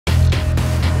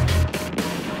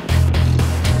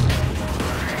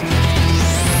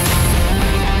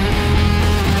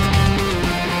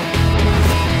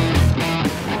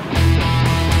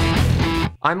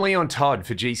I'm Leon Todd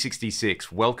for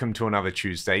G66. Welcome to another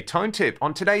Tuesday Tone Tip.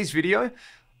 On today's video,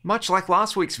 much like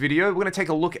last week's video, we're going to take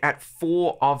a look at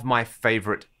 4 of my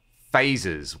favorite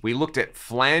phases. We looked at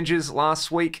flanges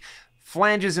last week.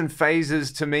 Flanges and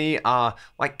phases to me are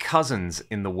like cousins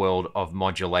in the world of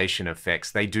modulation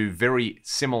effects. They do very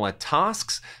similar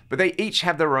tasks, but they each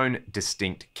have their own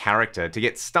distinct character. To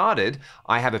get started,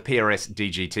 I have a PRS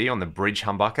DGT on the bridge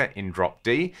humbucker in drop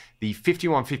D, the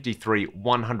 5153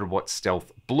 100 watt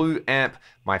stealth blue amp,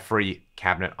 my free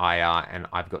cabinet IR, and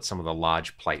I've got some of the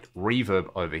large plate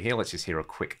reverb over here. Let's just hear a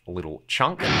quick little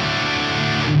chunk.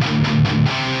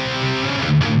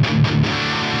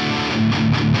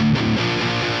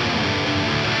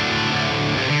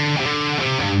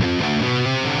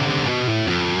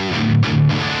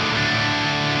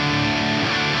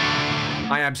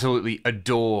 I absolutely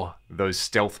adore those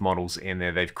stealth models in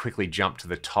there. They've quickly jumped to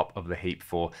the top of the heap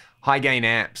for high gain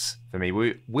amps for me.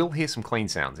 We will hear some clean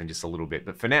sounds in just a little bit,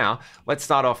 but for now, let's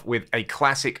start off with a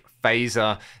classic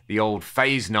phaser, the old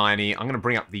Phase 90. I'm going to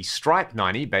bring up the Stripe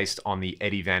 90 based on the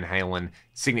Eddie Van Halen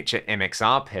signature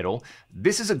MXR pedal.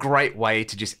 This is a great way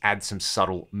to just add some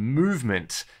subtle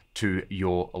movement to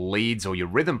your leads or your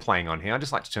rhythm playing on here. I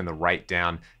just like to turn the rate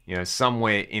down,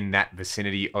 somewhere in that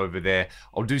vicinity over there.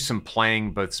 I'll do some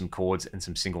playing, both some chords and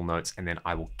some single notes, and then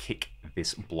I will kick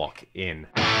this block in.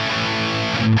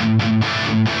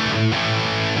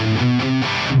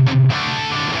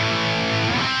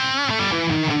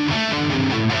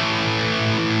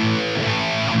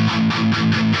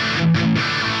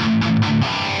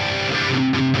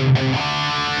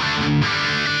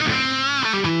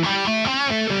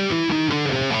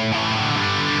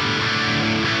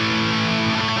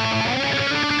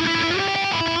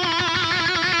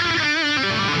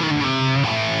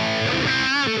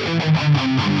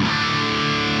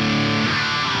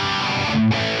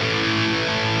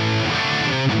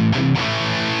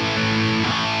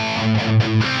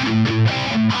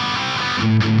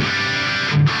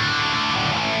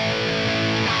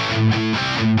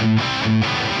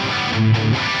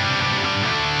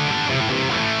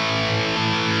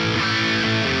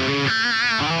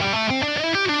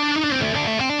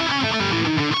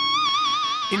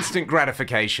 Instant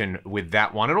gratification with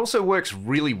that one. It also works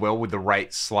really well with the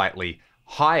rate slightly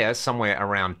higher, somewhere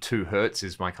around 2 Hertz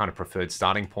is my kind of preferred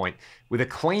starting point. With a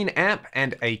clean amp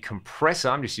and a compressor,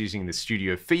 I'm just using the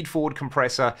Studio feed-forward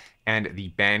compressor and the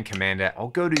Band Commander. I'll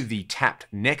go to the tapped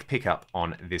neck pickup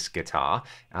on this guitar.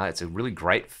 It's a really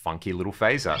great, funky little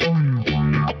phaser.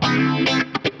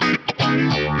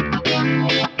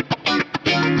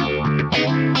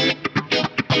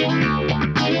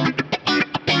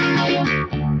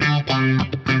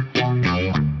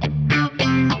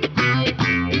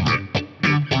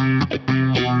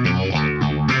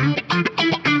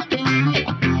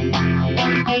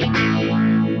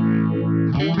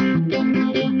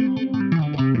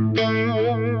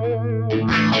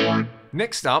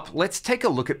 Next up, let's take a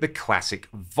look at the classic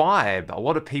Vibe. A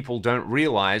lot of people don't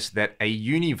realize that a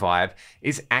Univibe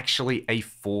is actually a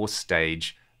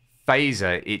 4-stage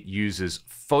phaser. It uses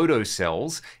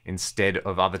photocells instead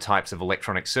of other types of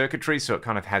electronic circuitry, so it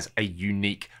kind of has a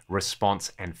unique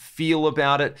response and feel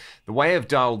about it. The way I've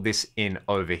dialed this in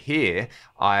over here,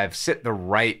 I've set the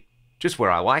rate just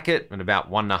where I like it, at about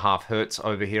 1.5 Hertz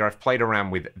over here. I've played around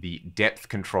with the depth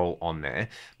control on there,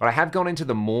 but I have gone into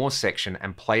the more section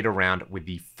and played around with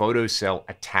the photocell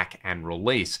attack and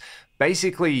release.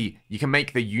 Basically, you can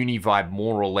make the Univibe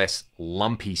more or less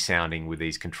lumpy sounding with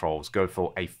these controls. Go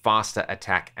for a faster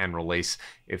attack and release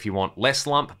if you want less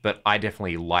lump, but I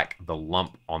definitely like the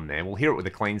lump on there. We'll hear it with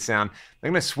a clean sound. I'm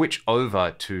going to switch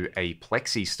over to a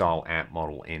Plexi style amp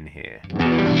model in here.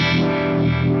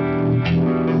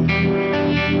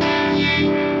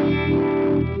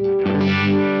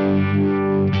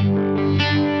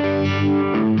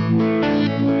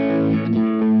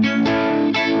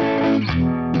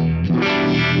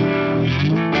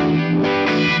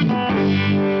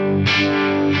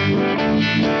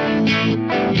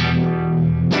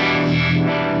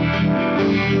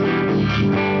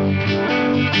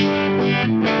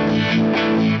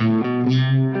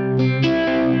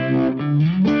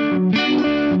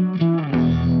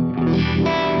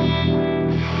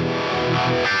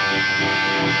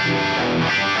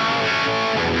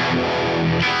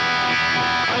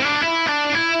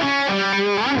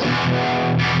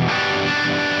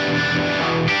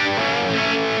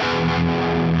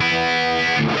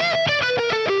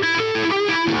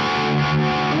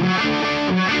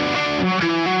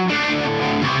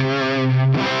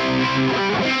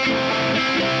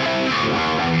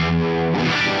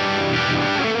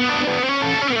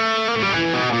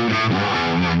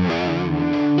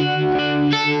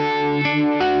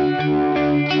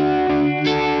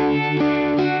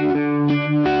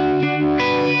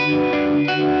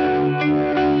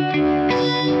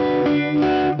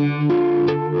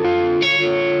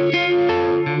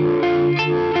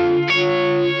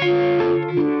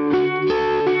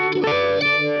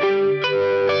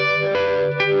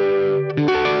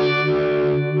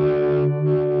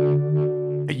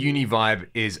 Univibe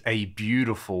is a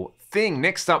beautiful thing.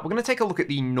 Next up, we're going to take a look at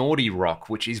the Naughty Rock,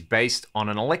 which is based on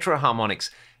an Electro-Harmonix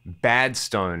Bad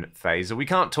Stone phaser. We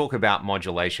can't talk about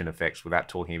modulation effects without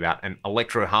talking about an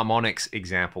Electro-Harmonix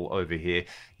example over here.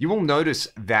 You will notice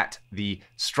that the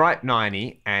Stripe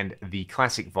 90 and the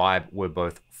Classic Vibe were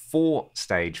both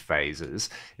 4-stage phasers.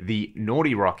 The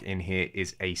Naughty Rock in here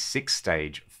is a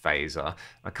 6-stage phaser.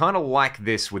 I kind of like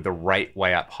this with the rate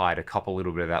way up high to cop a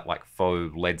little bit of that like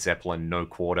faux Led Zeppelin no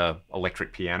quarter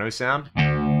electric piano sound.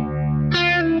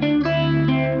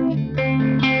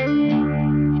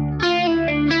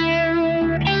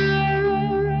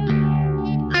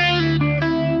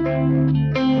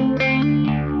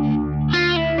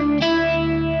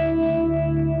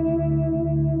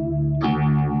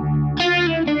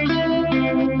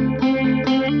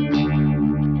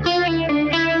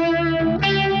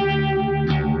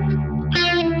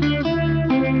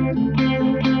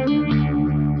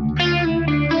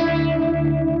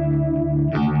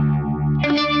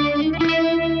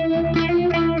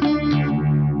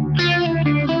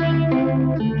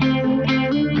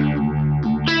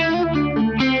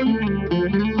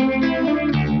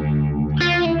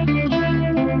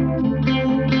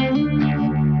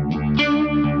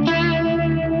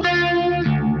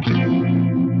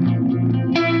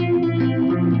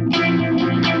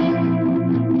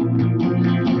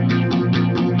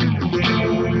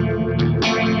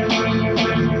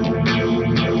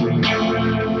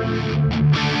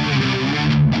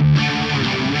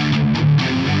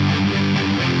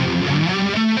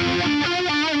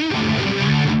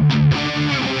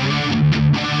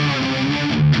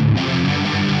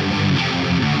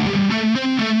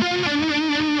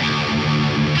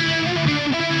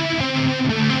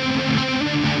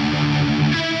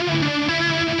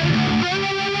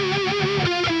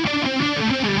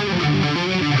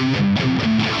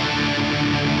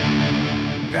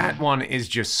 That one is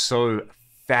just so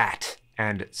fat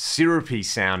and syrupy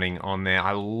sounding on there.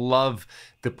 I love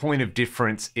the point of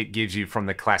difference it gives you from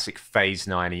the classic Phase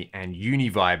 90 and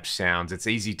Univibe sounds. It's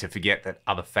easy to forget that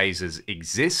other phases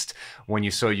exist when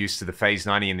you're so used to the Phase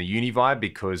 90 and the Univibe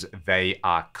because they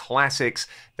are classics.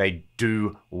 They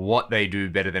do what they do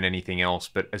better than anything else.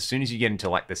 But as soon as you get into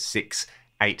like the 6,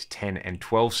 8, 10, and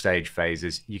 12 stage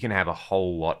phases, you can have a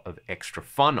whole lot of extra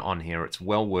fun on here. It's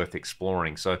well worth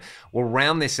exploring. So we'll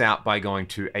round this out by going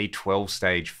to a 12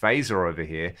 stage phaser over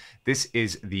here. This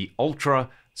is the Ultra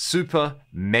Super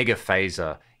Mega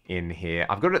Phaser in here.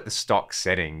 I've got it at the stock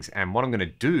settings, and what I'm going to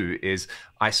do is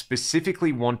I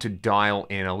specifically want to dial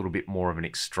in a little bit more of an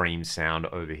extreme sound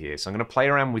over here. So I'm going to play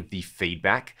around with the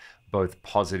feedback, both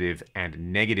positive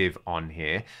and negative on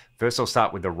here. First, I'll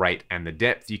start with the rate and the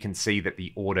depth. You can see that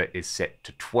the order is set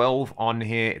to 12 on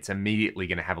here. It's immediately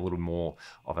going to have a little more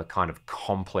of a kind of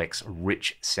complex,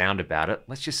 rich sound about it.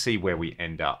 Let's just see where we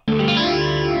end up.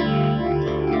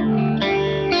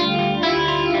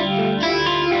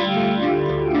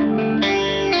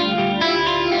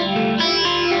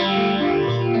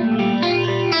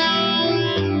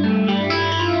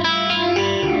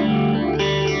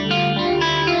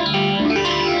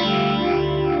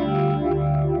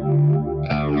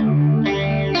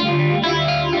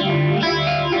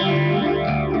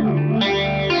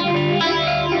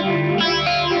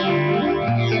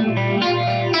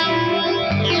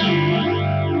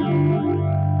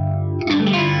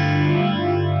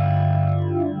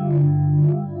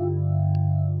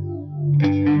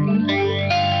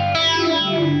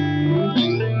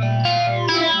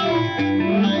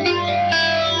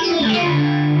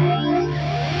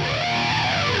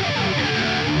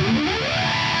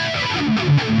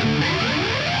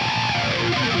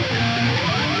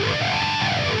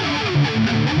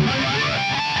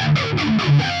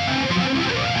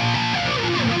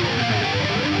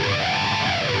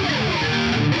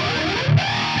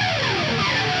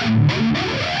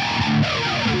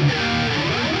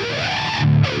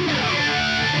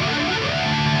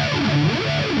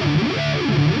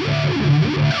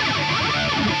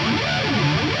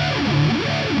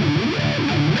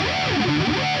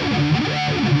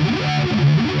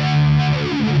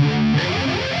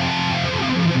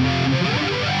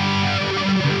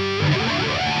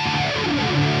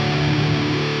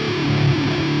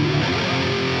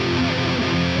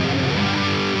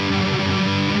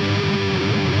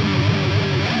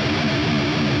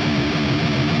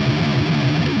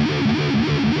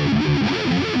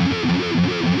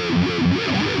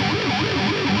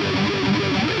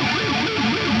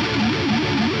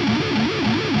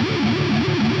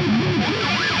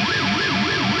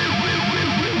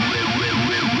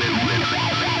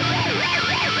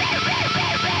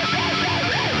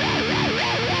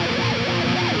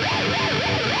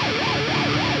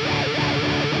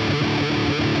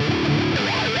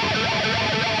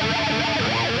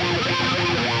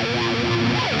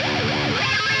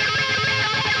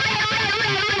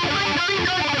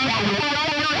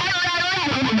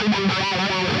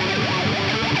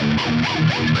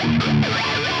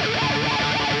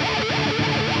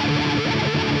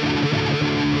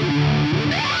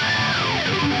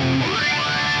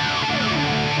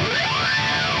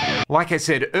 Like I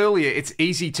said earlier, it's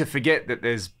easy to forget that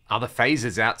there's other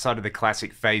phases outside of the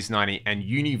classic Phase 90 and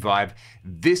Univibe.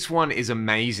 This one is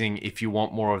amazing if you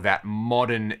want more of that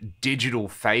modern digital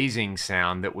phasing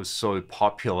sound that was so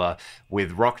popular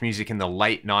with rock music in the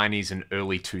late 90s and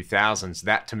early 2000s.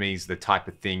 That to me is the type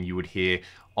of thing you would hear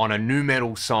on a nu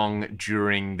metal song.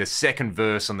 During the second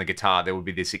verse on the guitar, there would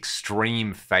be this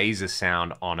extreme phaser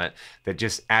sound on it that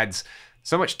just adds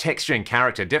so much texture and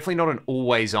character. Definitely not an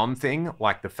always-on thing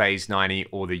like the Phase 90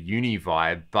 or the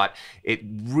Univibe, but it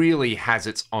really has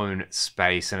its own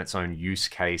space and its own use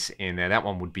case in there. That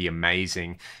one would be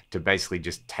amazing to basically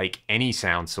just take any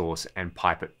sound source and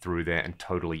pipe it through there and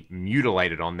totally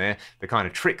mutilate it on there. The kind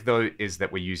of trick though is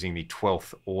that we're using the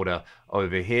 12th order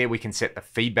over here. We can set the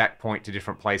feedback point to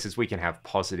different places. We can have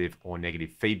positive or negative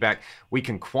feedback. We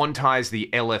can quantize the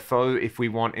LFO if we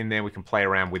want in there. We can play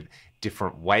around with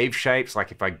different wave shapes.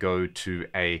 Like if I go to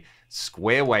a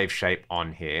square wave shape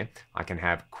on here, I can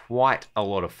have quite a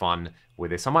lot of fun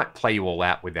with this. I might play you all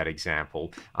out with that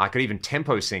example. I could even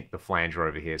tempo sync the flanger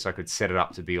over here. So I could set it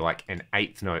up to be like an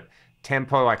 8th note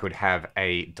tempo. I could have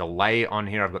a delay on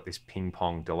here. I've got this ping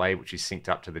pong delay, which is synced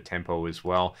up to the tempo as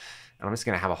well. And I'm just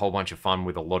gonna have a whole bunch of fun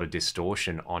with a lot of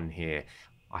distortion on here.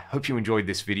 I hope you enjoyed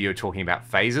this video talking about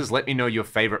phasers. Let me know your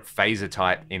favorite phaser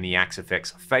type in the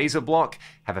Axe-Fx phaser block.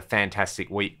 Have a fantastic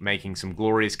week making some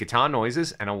glorious guitar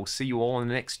noises, and I will see you all on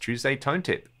the next Tuesday Tone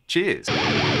Tip. Cheers!